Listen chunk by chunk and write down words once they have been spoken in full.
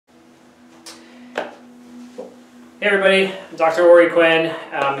Hey everybody, I'm Dr. Quinn.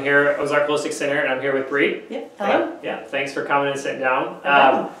 I'm here at Ozark Holistic Center, and I'm here with Brea. Yep. Hello. Yeah, thanks for coming and sitting down.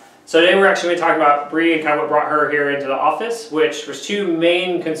 So today we're actually going to talk about Brea and kind of what brought her here into the office, which was two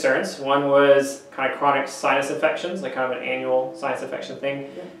main concerns. One was kind of chronic sinus infections, like kind of an annual sinus infection thing,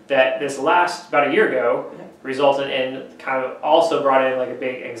 that this last, about a year ago, resulted in kind of also brought in like a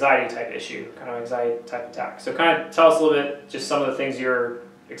big anxiety type issue, kind of anxiety type attack. So kind of tell us a little bit, just some of the things you're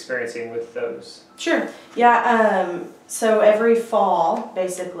experiencing with those. Sure. Yeah. So every fall,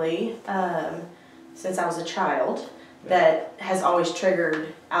 basically, since I was a child, that has always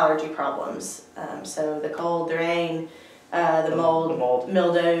triggered allergy problems. So the cold, the rain, the mold,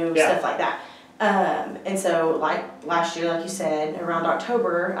 mildew, stuff like that. And so like last year, like you said, around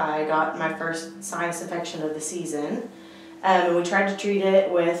October, I got my first sinus infection of the season. And we tried to treat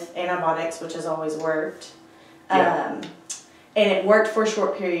it with antibiotics, which has always worked. And it worked for a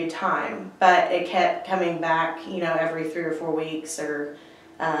short period of time, but it kept coming back, you know, every 3 or 4 weeks or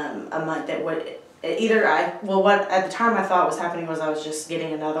a month. It would what at the time I thought was happening was I was just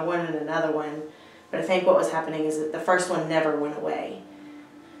getting another one and another one, but I think what was happening is that the first one never went away.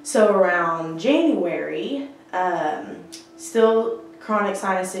 So around January, still chronic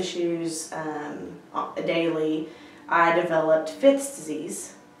sinus issues daily, I developed Fitz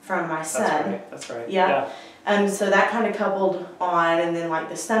disease from my son. That's right. Yeah. So that kind of coupled on, and then like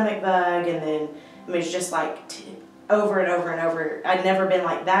the stomach bug, and then it was just like over and over and over. I'd never been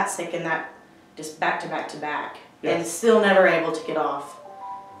like that sick, and that just back to back to back, and still never able to get off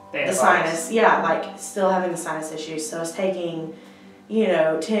the sinus. Yeah, like still having the sinus issues. So I was taking, you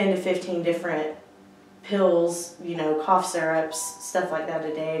know, 10 to 15 different pills, you know, cough syrups, stuff like that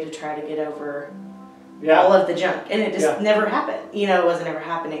a day to try to get over all of the junk, and it just never happened. You know, it wasn't ever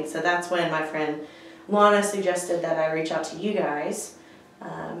happening. So that's when my friend Lana suggested that I reach out to you guys,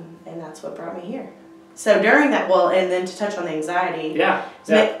 and that's what brought me here. So during that, and then to touch on the anxiety.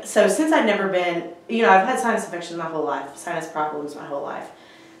 So since I'd never been, you know, I've had sinus infections my whole life, sinus problems my whole life.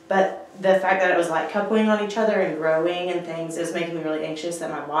 But the fact that it was like coupling on each other and growing and things, it was making me really anxious that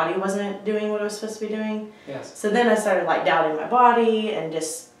my body wasn't doing what it was supposed to be doing. So then I started like doubting my body, and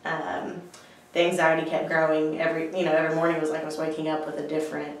just the anxiety kept growing. Every morning was like I was waking up with a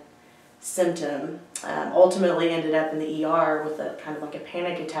different symptom. Ultimately ended up in the ER with a kind of like a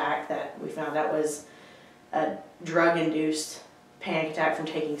panic attack that we found out was a drug-induced panic attack from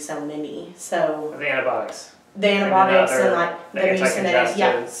taking so many. So the antibiotics. The antibiotics and like the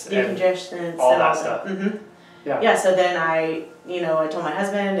mucinex, decongestants, all that stuff. So then I told my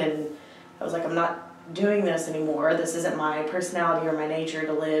husband, and I was like, I'm not doing this anymore. This isn't my personality or my nature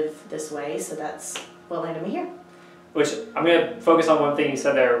to live this way. So that's what landed me here. Which I'm going to focus on one thing you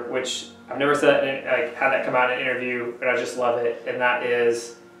said there, which I've never said, like had that come out in an interview, but I just love it. And that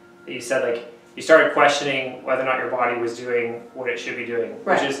is, that you said like you started questioning whether or not your body was doing what it should be doing,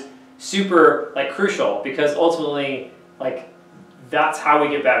 which is super like crucial, because ultimately like that's how we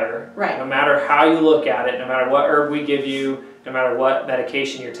get better. No matter how you look at it, no matter what herb we give you, no matter what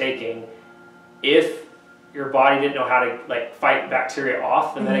medication you're taking, if your body didn't know how to like fight bacteria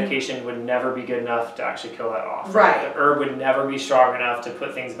off, the medication would never be good enough to actually kill that off. The herb would never be strong enough to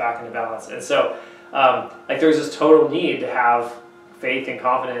put things back into balance. And so like there's this total need to have faith and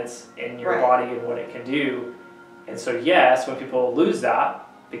confidence in your body and what it can do. And so yes, when people lose that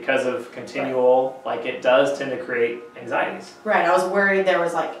because of continual, like it does tend to create anxieties. I was worried there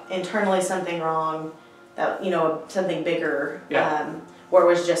was like internally something wrong, that, you know, something bigger, where it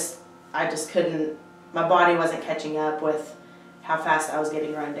was just, I just couldn't, my body wasn't catching up with how fast I was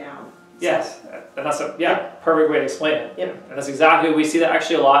getting run down. Yes, and that's a perfect way to explain it. And that's exactly, we see that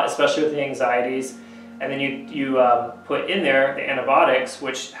actually a lot, especially with the anxieties. And then you put in there the antibiotics,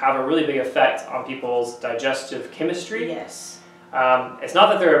 which have a really big effect on people's digestive chemistry. It's not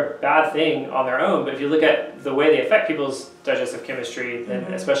that they're a bad thing on their own, but if you look at the way they affect people's digestive chemistry,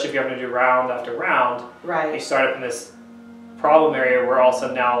 then especially if you're having to do round after round, you start up in this problem area where all of a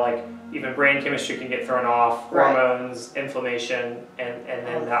sudden now like even brain chemistry can get thrown off, hormones, inflammation, and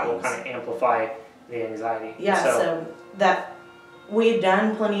then that will kind of amplify the anxiety. So that we've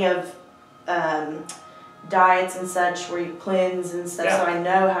done plenty of diets and such where you cleanse and stuff, so I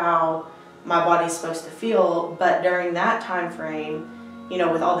know how my body's supposed to feel, but during that time frame, you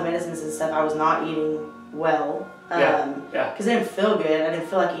know, with all the medicines and stuff, I was not eating well, because I didn't feel good. I didn't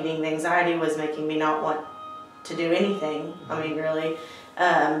feel like eating. The anxiety was making me not want to do anything, I mean, really,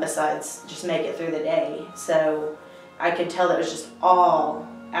 besides just make it through the day. So I could tell that it was just all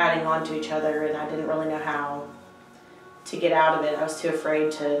adding on to each other, and I didn't really know how to get out of it. I was too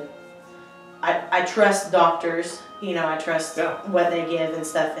afraid to, I trust doctors, you know, I trust what they give and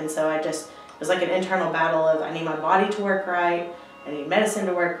stuff, and so I just was like an internal battle of I need my body to work right, I need medicine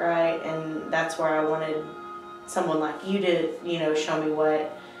to work right, and that's where I wanted someone like you to, show me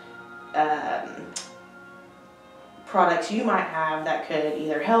what products you might have that could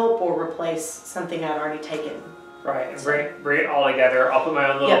either help or replace something I'd already taken. Right, and bring it all together. I'll put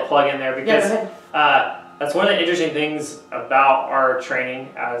my own little plug in there because that's one of the interesting things about our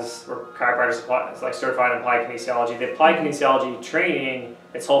training as we're chiropractors, like certified in applied kinesiology. The applied kinesiology training,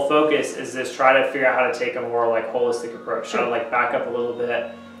 its whole focus is this: try to figure out how to take a more like holistic approach, how to like back up a little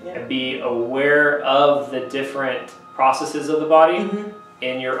bit and be aware of the different processes of the body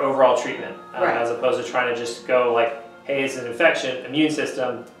in your overall treatment, as opposed to trying to just go like, hey, it's an infection, immune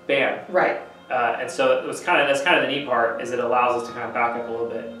system, bam. Right. And so that's kind of the neat part, is it allows us to kind of back up a little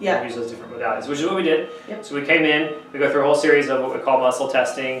bit and use those different modalities, which is what we did. So we came in, we go through a whole series of what we call muscle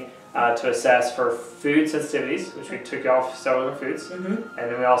testing to assess for food sensitivities, which we took off several different foods, and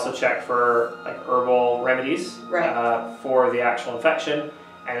then we also checked for like herbal remedies for the actual infection,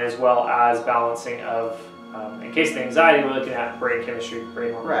 and as well as balancing of, in case of the anxiety, we're looking at brain chemistry,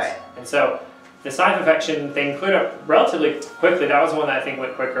 brain hormones. And so the sinus infection thing cleared up relatively quickly. That was the one that I think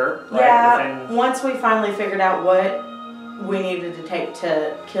went quicker, right? Yeah, once we finally figured out what we needed to take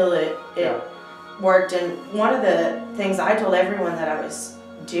to kill it, it worked. And one of the things I told everyone that I was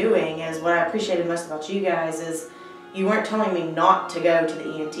doing is what I appreciated most about you guys is you weren't telling me not to go to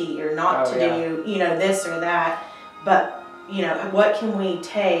the ENT or not to do, this or that, but, what can we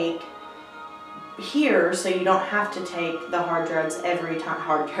take here so you don't have to take the hard drugs every time.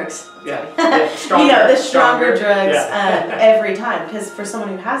 The stronger drugs every time, because for someone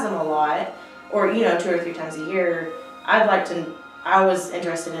who has them a lot, or 2 or 3 times a year, I was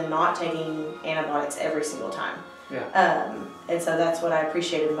interested in not taking antibiotics every single time. And so that's what I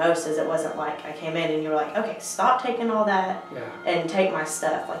appreciated most, is it wasn't like I came in and you were like, okay, stop taking all that and take my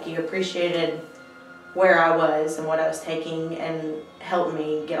stuff. Like, you appreciated where I was and what I was taking and helped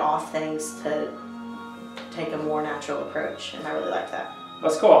me get off things to take a more natural approach, and I really like that.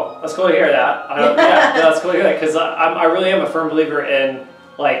 That's cool. That's cool to hear that. That's cool to hear that, because I really am a firm believer in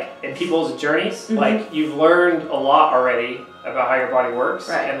people's journeys. Like, you've learned a lot already about how your body works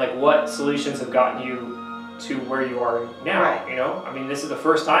and like what solutions have gotten you to where you are now. I mean, this is the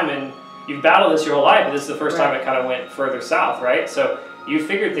first time, and you've battled this your whole life, but this is the first time it kind of went further south, right? So you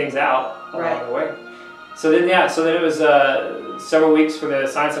figured things out along the way. So then it was several weeks for the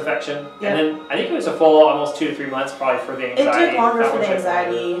sinus infection, and then I think it was a full almost 2 to 3 months probably for the anxiety. It took longer for the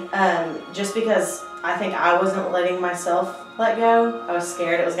anxiety, just because I think I wasn't letting myself let go. I was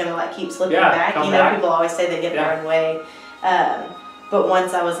scared it was going to like keep slipping back. People always say they get their own way, but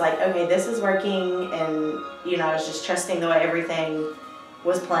once I was like, okay, this is working, and I was just trusting the way everything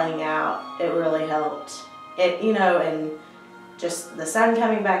was playing out. It really helped. And just the sun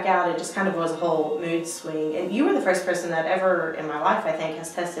coming back out, it just kind of was a whole mood swing. And you were the first person that ever in my life, I think,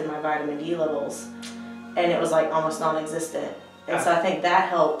 has tested my vitamin D levels, and it was like almost non-existent. And so I think that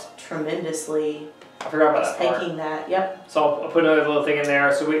helped tremendously. I forgot about that taking part. that. So I'll put another little thing in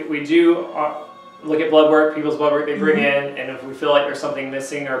there. So we do look at blood work, people's blood work they bring in, and if we feel like there's something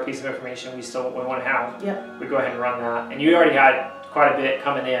missing or a piece of information we want to have, we go ahead and run that. And you already had quite a bit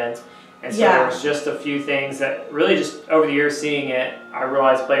coming in. And so there was just a few things that really just over the years seeing it, I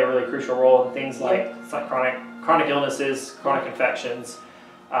realized play a really crucial role in things like chronic illnesses, chronic infections.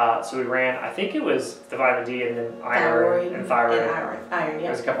 So we ran, I think it was the vitamin D and then iron and thyroid. Iron,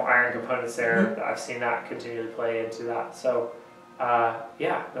 There's a couple iron components there. I've seen that continue to play into that. So and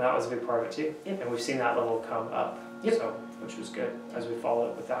that was a big part of it too. And we've seen that level come up, so which was good as we follow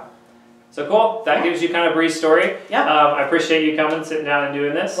up with that. So cool. That gives you kind of a brief story. I appreciate you coming, sitting down, and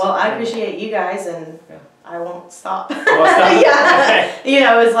doing this. Well, I appreciate you guys, and I won't stop. You won't stop? Okay.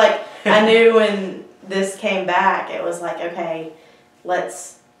 It was like I knew when this came back, it was like, okay,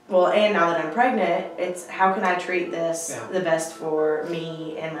 and now that I'm pregnant, it's how can I treat this the best for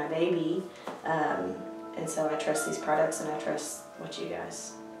me and my baby, and so I trust these products, and I trust what you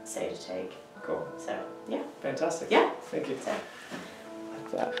guys say to take. Cool. So fantastic. Yeah. Thank you. So.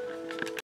 Like that.